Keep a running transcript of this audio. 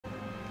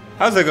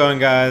How's it going,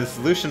 guys?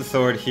 Lucian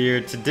Sword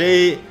here.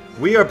 Today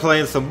we are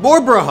playing some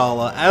more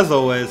Brawlhalla as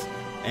always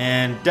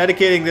and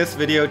dedicating this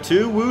video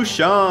to Wu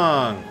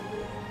Shang.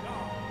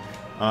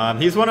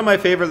 He's one of my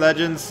favorite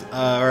legends,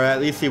 or at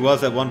least he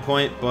was at one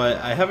point, but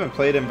I haven't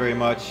played him very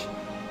much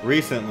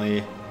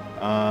recently.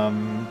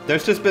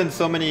 There's just been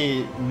so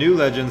many new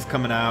legends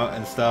coming out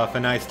and stuff,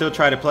 and I still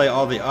try to play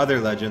all the other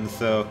legends,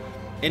 so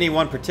any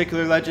one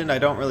particular legend I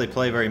don't really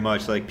play very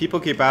much. Like, people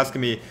keep asking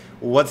me,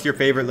 what's your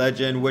favorite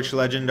legend? Which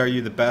legend are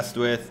you the best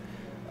with?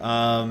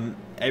 I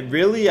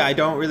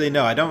don't really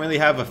know. I don't really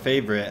have a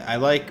favorite. I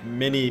like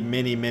many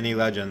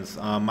legends.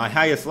 My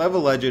highest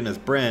level legend is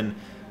Brynn.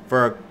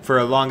 For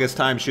a longest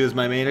time she was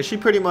my main, and she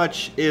pretty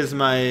much is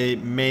my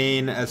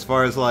main as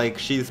far as, like,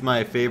 she's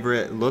my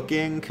favorite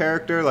looking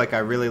character. Like, I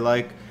really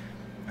like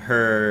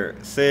her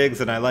SIGs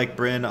and I like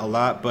Brynn a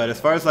lot, but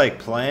as far as like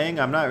playing,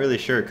 I'm not really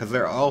sure because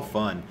they're all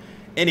fun.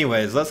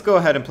 Anyways, let's go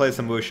ahead and play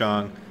some Wu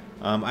Shang.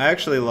 I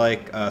actually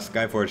like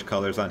Skyforge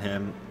colors on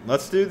him.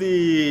 Let's do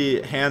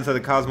the Hands of the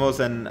Cosmos,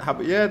 and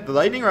yeah, the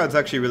Lightning Rod's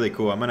actually really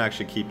cool. I'm gonna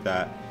actually keep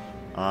that.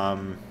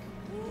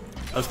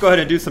 Let's go ahead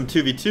and do some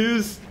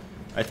 2v2s.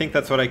 I think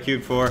that's what I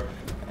queued for.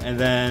 And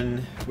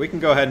then we can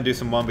go ahead and do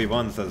some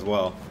 1v1s as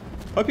well.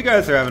 Hope you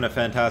guys are having a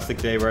fantastic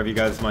day wherever you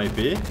guys might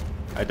be.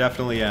 I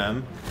definitely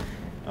am.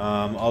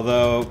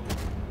 Although,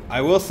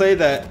 I will say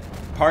that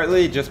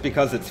partly just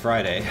because it's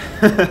Friday.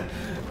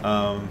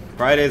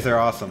 Fridays are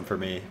awesome for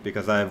me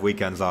because I have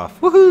weekends off.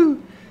 Woohoo!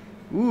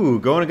 Ooh,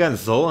 going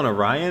against Zol and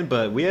Orion,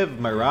 but we have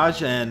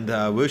Mirage and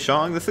Wu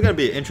Shang. This is going to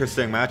be an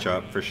interesting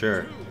matchup for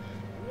sure.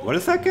 What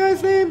is that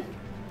guy's name?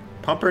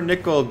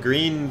 Pumpernickel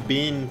Green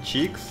Bean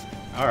Cheeks?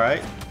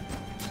 Alright.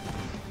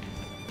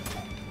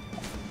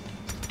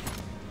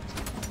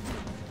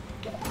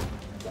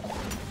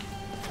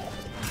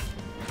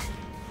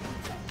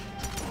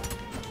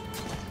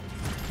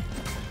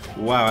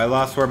 Wow, I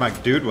lost where my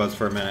dude was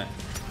for a minute.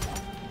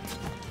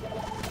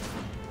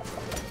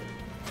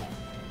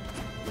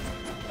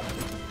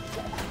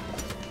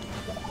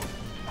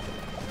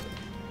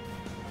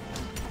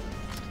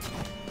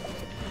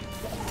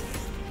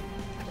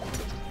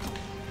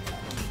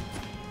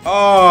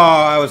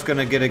 Oh, I was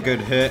gonna get a good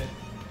hit.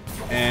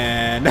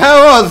 And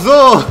oh,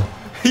 Zul!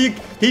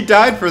 He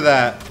died for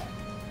that.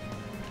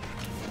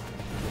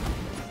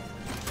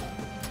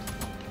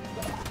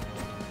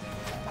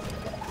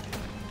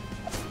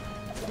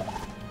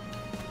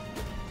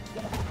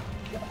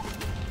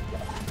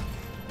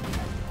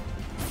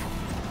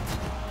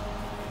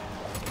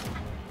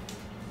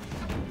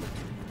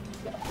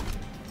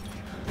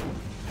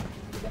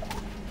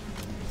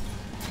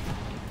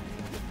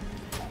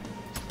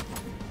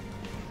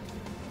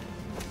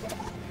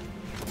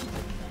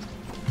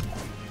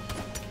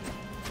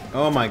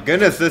 Oh my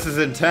goodness, this is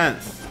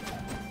intense.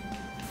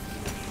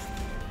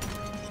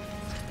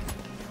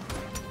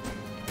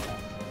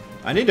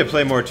 I need to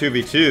play more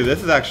 2v2.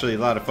 This is actually a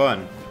lot of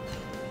fun.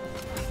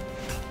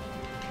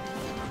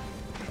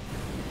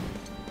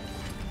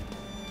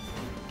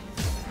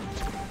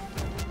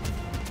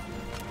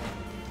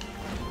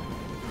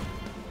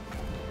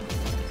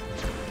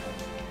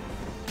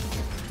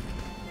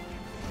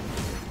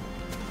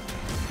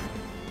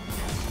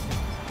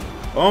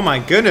 Oh my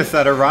goodness,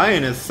 that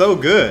Orion is so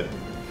good.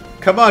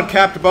 Come on,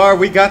 Capt Bar,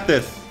 we got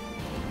this.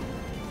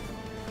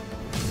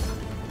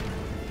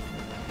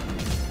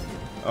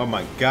 Oh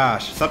my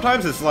gosh.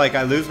 Sometimes it's like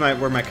I lose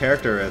where my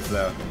character is,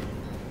 though.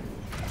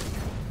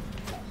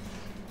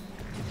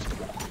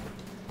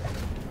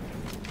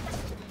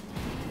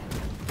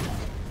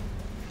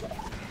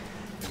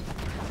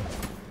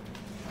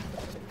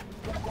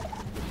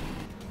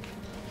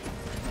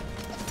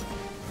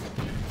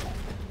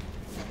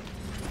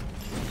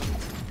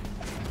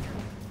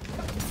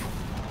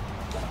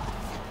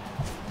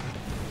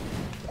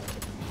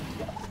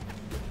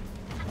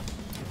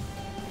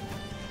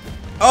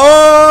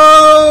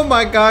 Oh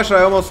my gosh,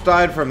 I almost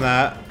died from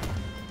that.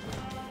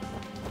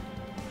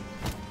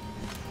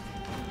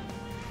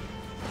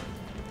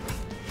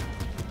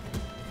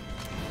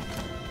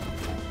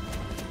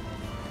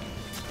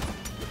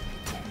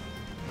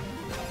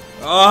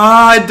 Oh,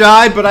 I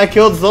died, but I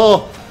killed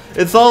Zol.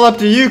 It's all up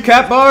to you,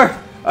 Cat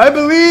Bar. I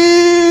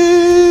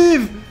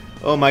believe.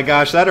 Oh my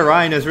gosh, that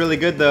Orion is really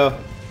good though.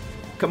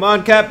 Come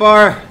on, Cat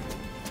Bar.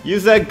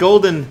 Use that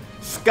golden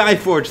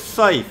Skyforge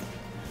scythe.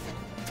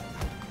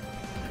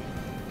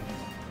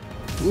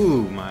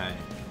 Ooh, my.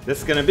 This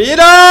is gonna be it.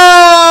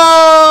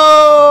 Oh!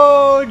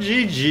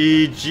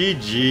 GG,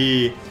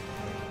 GG.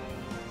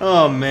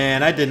 Oh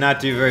man, I did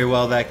not do very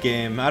well that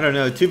game. I don't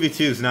know,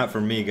 2v2 is not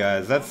for me,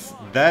 guys.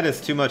 That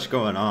is too much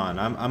going on.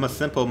 I'm a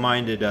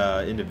simple-minded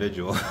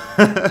individual.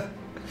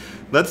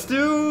 Let's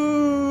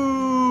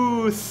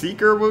do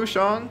Seeker Wu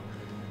Shang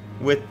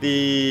with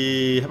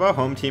the, how about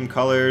home team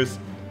colors?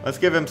 Let's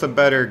give him some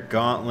better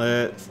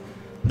gauntlets.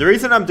 The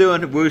reason I'm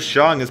doing Wu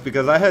Shang is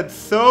because I had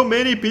so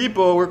many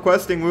people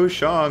requesting Wu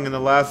Shang in the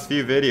last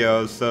few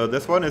videos, so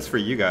this one is for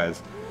you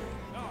guys.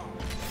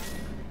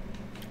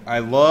 I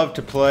love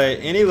to play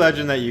any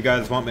legend that you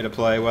guys want me to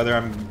play, whether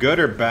I'm good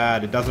or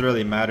bad. It doesn't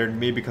really matter to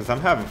me because I'm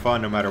having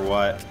fun no matter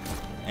what.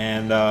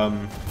 And,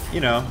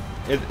 you know,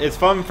 it's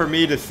fun for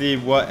me to see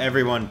what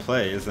everyone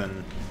plays.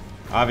 And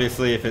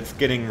obviously, if it's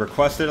getting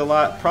requested a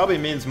lot, probably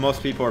means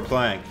most people are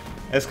playing.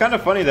 It's kind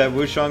of funny that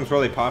Wushang's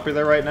really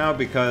popular right now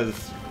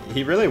because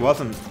he really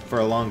wasn't for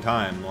a long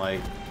time. Like,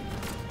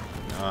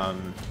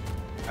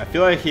 I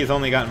feel like he's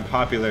only gotten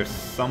popular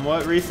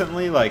somewhat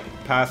recently, like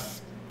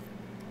past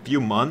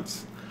few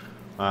months.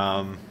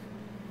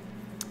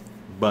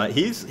 But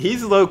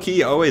he's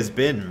low-key always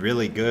been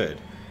really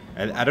good.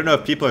 And I don't know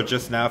if people are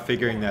just now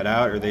figuring that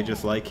out or they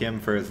just like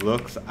him for his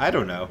looks. I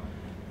don't know.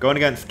 Going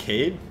against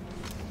Cade?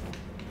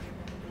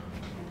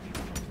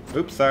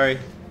 Oops, sorry.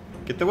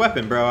 Get the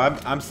weapon, bro.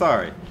 I'm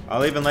sorry.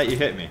 I'll even let you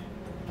hit me.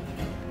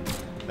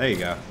 There you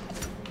go.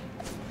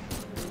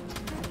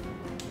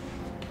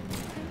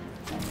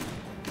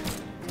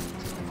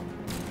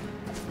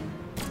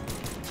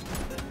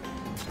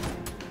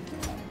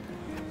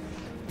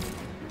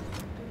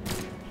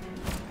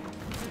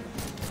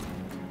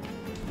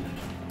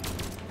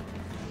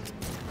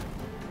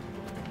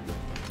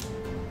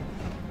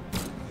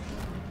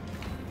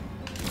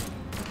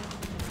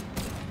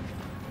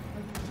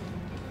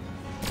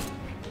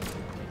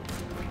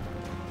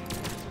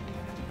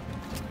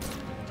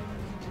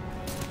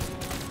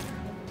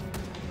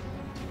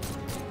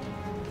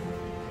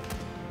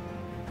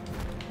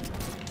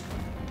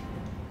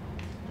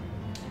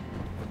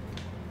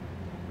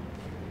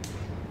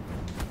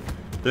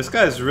 This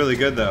guy's really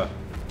good though.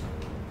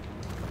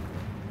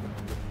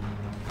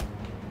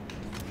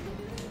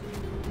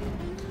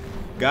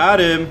 Got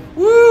him!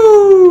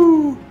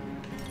 Woo!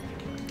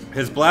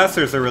 His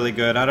blasters are really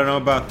good. I don't know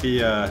about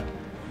the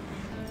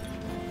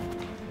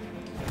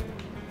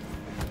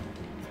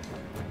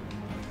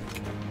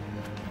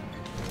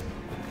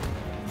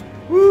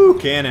Woo!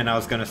 Cannon, I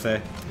was gonna say.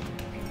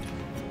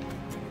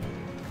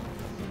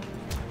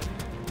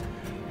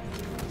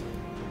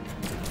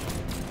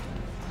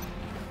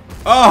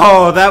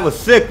 Oh, that was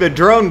sick. The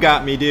drone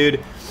got me,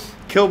 dude.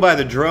 Killed by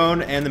the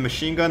drone and the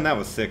machine gun. That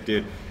was sick,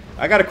 dude.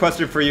 I got a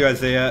question for you,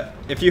 Isaiah.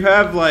 If you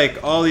have,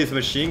 like, all these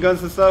machine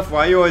guns and stuff,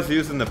 why are you always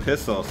using the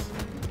pistols?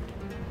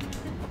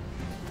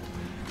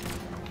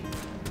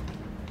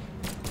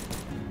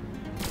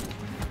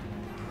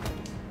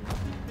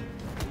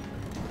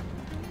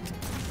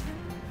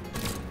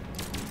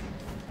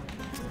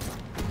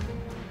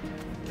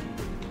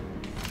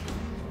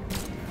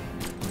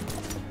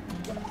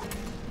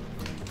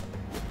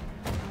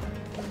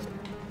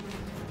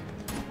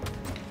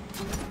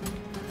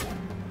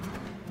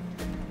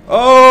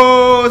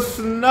 Oh,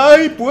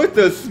 snipe with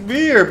the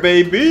spear,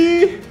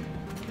 baby!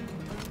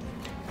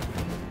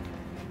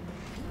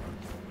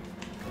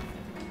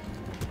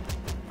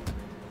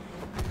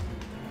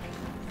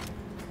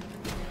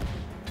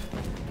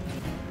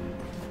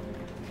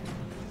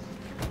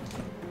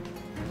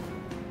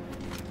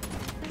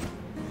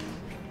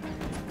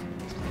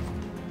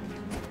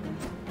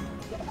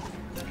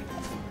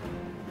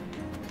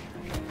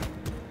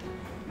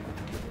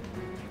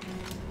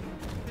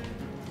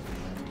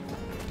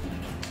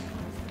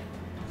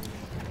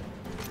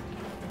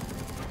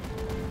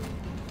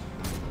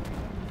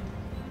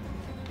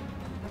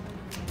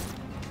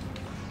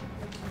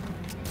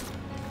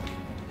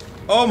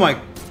 Oh my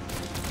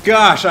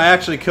gosh, I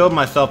actually killed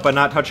myself by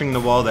not touching the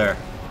wall there.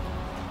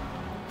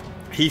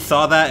 He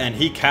saw that and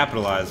he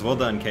capitalized. Well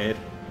done, Cade.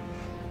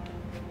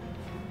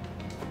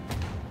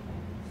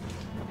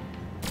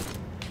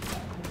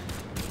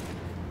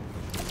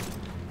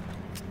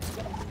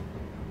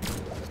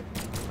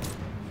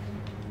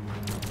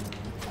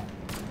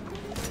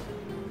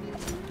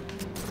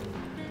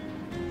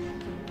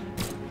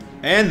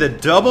 And the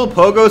double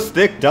pogo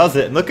stick does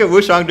it. And look at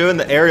Wushang doing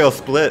the aerial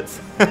splits.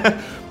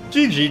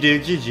 GG,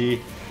 dude,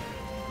 GG.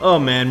 Oh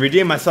man,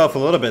 redeemed myself a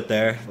little bit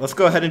there. Let's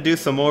go ahead and do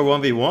some more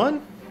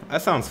 1v1.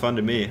 That sounds fun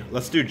to me.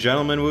 Let's do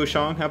Gentleman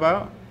Wushang, how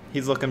about?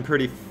 He's looking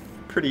pretty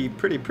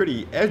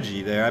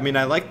edgy there. I mean,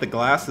 I like the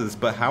glasses,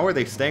 but how are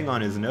they staying on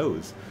his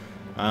nose?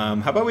 How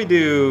about we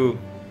do...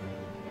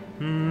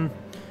 I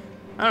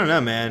don't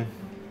know, man.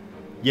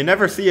 You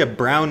never see a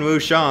brown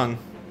Wushang.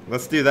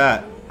 Let's do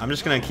that. I'm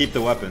just gonna keep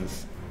the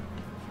weapons.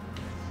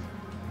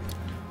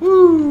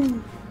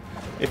 Woo!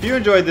 If you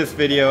enjoyed this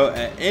video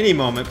at any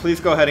moment,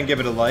 please go ahead and give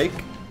it a like.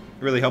 It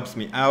really helps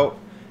me out.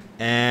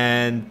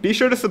 And be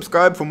sure to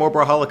subscribe for more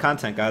Brawlhalla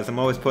content, guys. I'm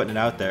always putting it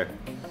out there.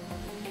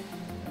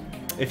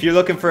 If you're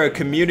looking for a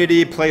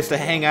community, place to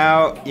hang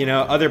out, you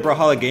know, other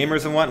Brawlhalla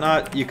gamers and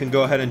whatnot, you can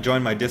go ahead and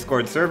join my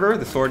Discord server,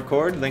 the Sword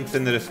Cord. Links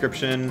in the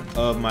description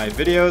of my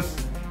videos.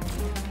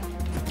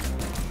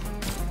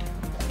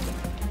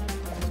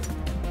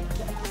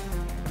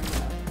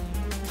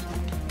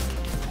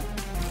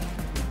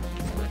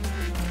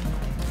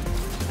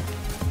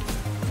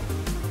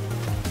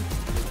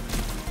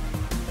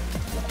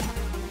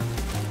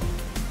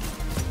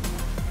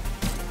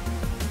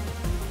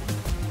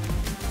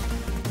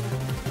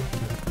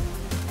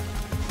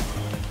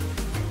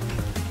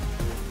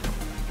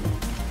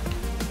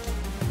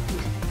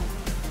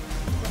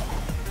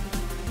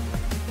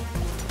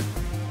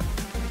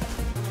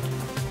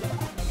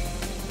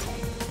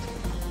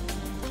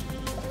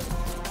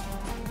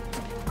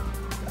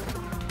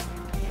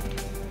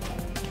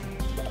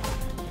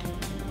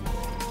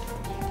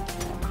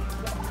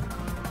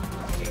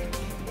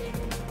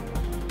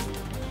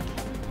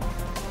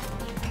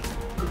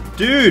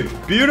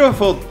 Dude,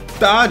 beautiful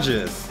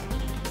dodges.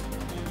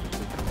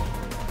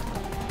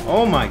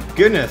 Oh my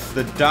goodness,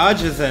 the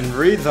dodges and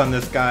reads on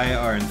this guy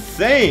are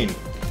insane.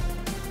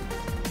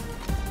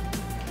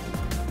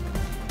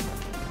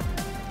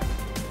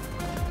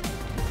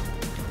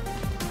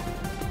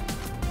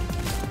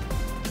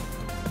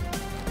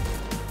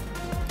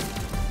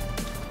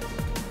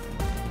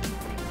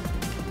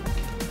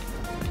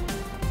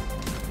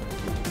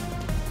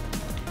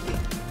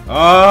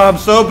 Oh, I'm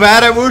so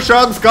bad at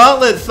Wushang's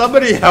Gauntlet.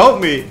 Somebody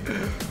help me.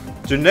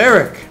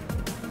 Generic.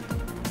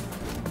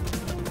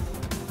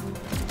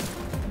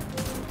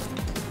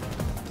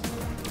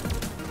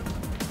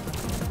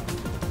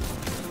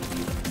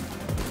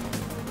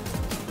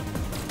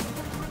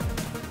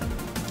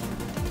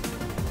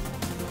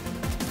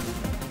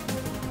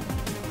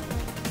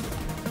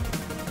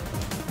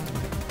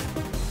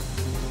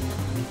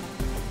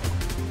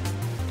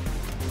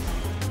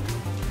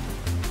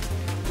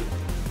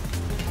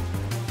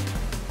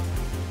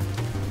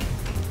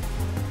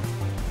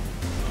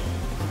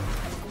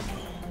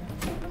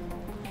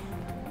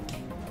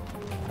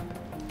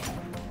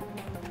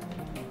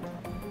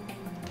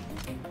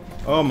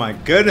 Oh my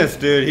goodness,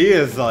 dude. He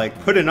is like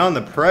putting on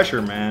the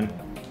pressure, man.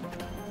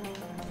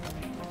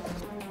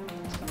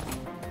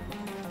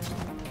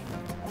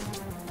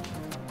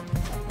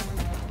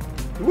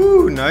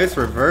 Woo, nice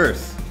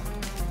reverse.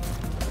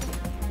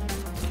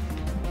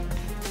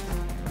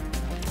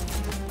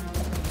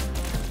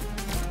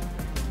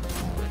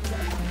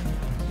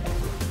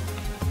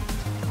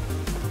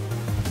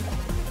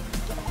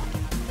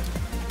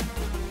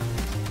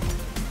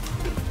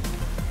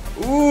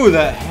 Ooh,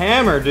 that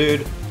hammer,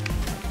 dude.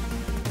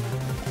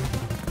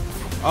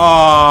 Oh,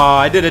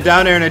 I did a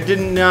down air and it did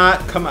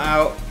not come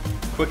out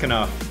quick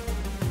enough.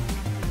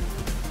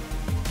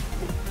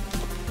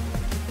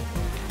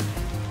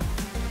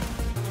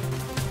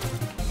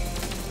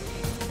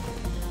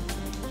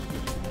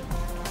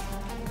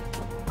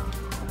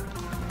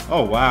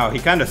 Oh wow, he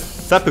kind of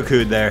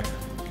seppuku'd there.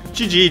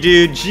 GG,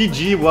 dude.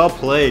 GG, well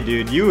played,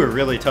 dude. You were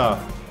really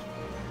tough.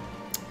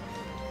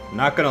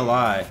 Not gonna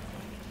lie.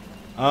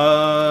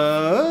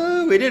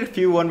 We did a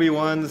few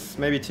 1v1s,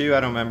 maybe 2,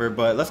 I don't remember,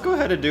 but let's go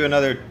ahead and do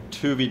another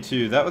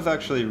 2v2. That was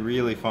actually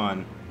really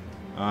fun.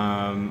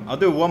 I'll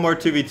do one more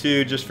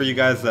 2v2 just for you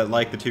guys that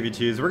like the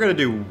 2v2s. We're gonna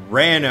do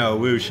Rano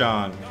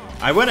Wushang.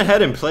 I went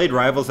ahead and played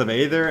Rivals of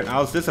Aether, and I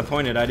was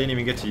disappointed I didn't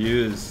even get to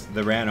use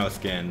the Rano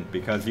skin,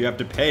 because you have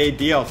to pay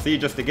DLC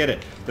just to get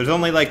it. There's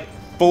only like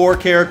 4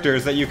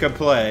 characters that you can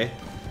play,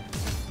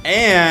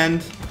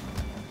 and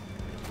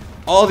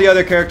all the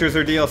other characters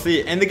are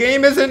DLC, and the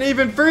game isn't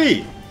even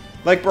free!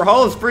 Like,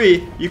 Brawlhalla is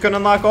free, you can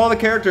unlock all the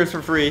characters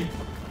for free.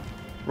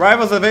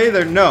 Rivals of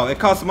Aether, no, it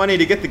costs money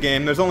to get the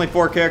game, there's only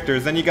 4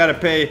 characters, then you gotta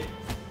pay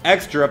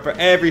extra for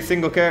every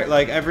single character,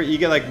 like, you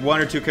get like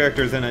 1 or 2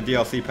 characters in a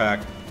DLC pack.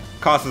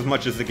 Costs as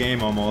much as the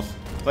game almost.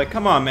 Like,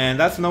 come on, man,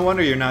 that's no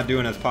wonder you're not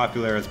doing as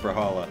popular as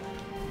Brawlhalla.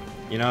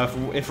 You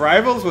know, if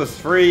Rivals was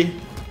free,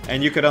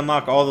 and you could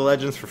unlock all the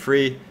legends for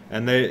free,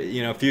 and they,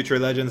 you know, future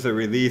legends are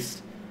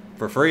released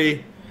for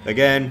free,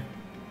 again,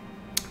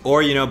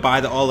 or, you know,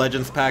 buy the All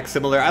Legends pack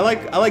similar. I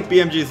like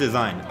BMG's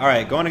design.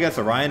 Alright, going against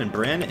Orion and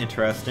Bryn,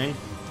 interesting.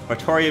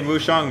 Victoria and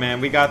Wushang,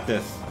 man, we got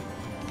this.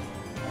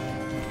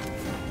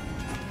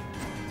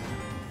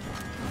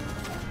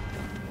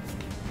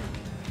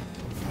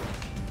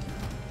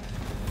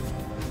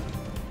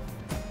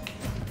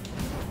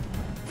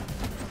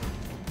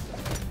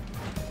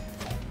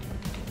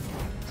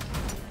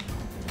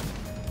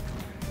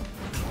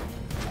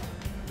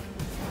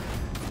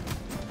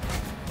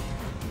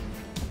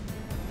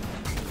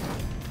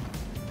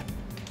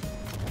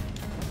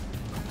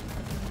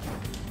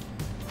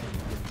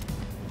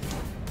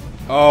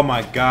 Oh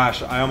my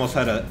gosh, I almost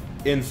had an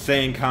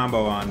insane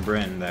combo on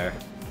Bryn there.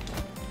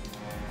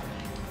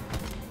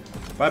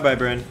 Bye-bye,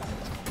 Bryn.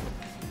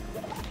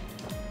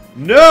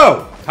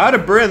 No! How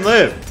did Bryn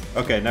live?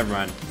 Okay, never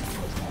mind.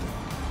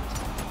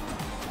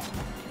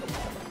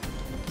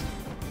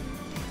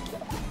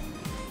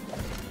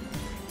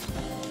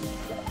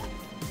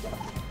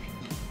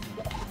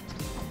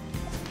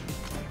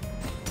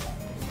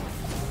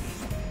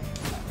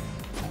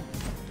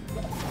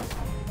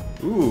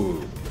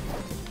 Ooh.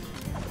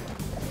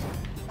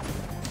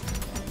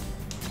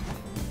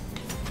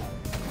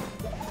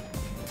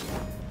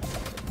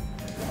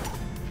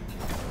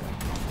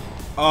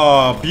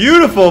 Oh,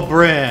 beautiful,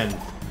 Bryn!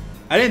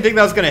 I didn't think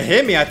that was gonna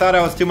hit me. I thought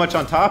I was too much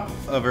on top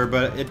of her,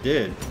 but it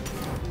did.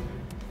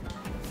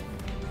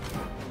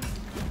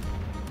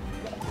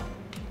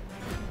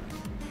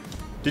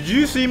 Did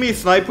you see me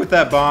snipe with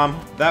that bomb?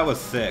 That was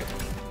sick.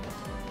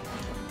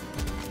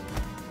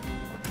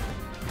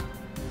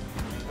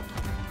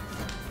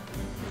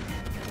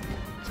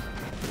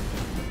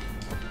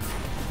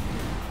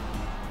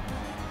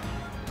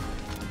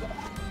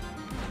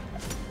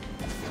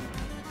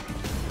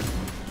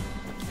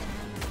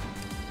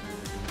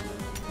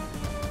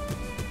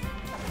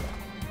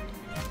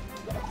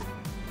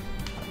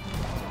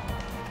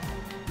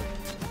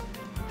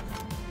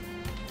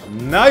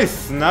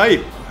 Nice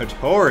snipe,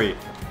 Hattori.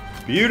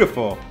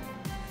 Beautiful.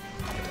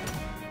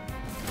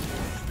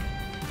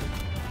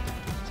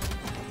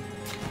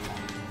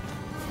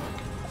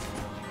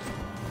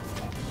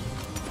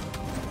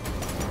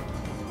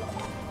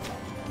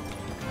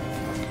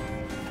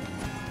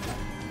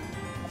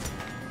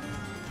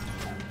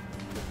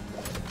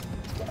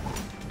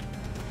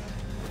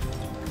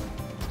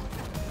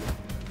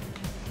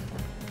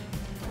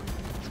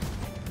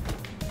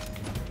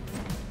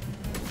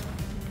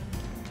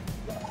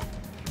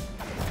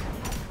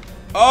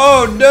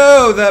 Oh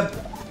no,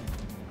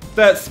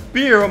 that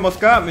spear almost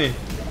got me.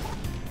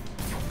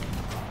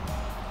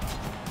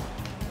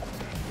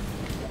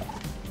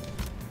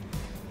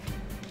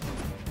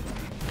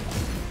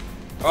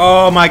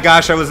 Oh my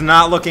gosh, I was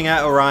not looking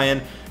at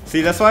Orion.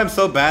 See, that's why I'm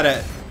so bad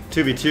at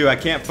 2v2. I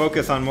can't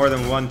focus on more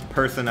than one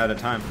person at a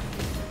time.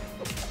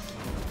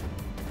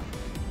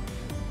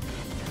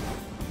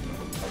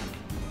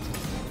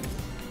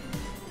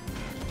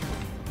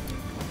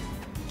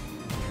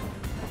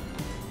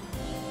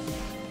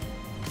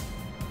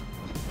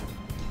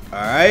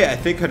 Alright, I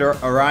think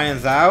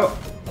Orion's out.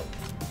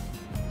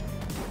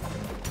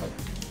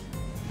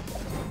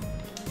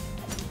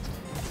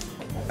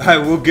 I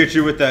will get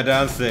you with that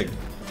down sig.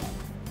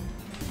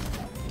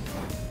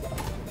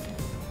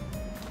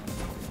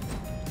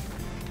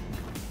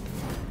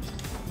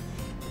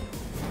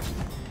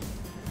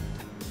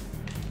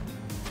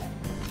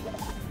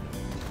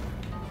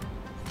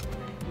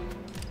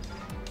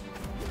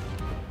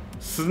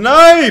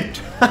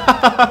 Sniped!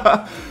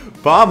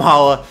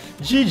 Brawlhalla.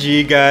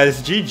 GG guys,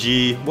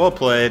 GG, well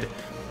played.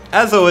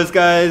 As always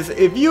guys,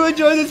 if you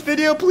enjoyed this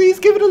video, please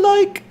give it a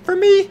like for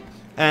me.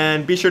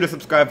 And be sure to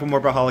subscribe for more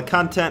Brawlhalla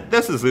content.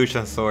 This is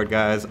Lucian Sword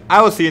guys.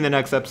 I will see you in the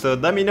next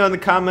episode. Let me know in the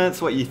comments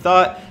what you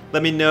thought.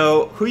 Let me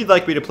know who you'd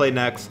like me to play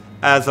next.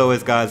 As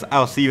always guys,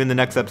 I'll see you in the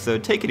next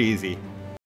episode. Take it easy.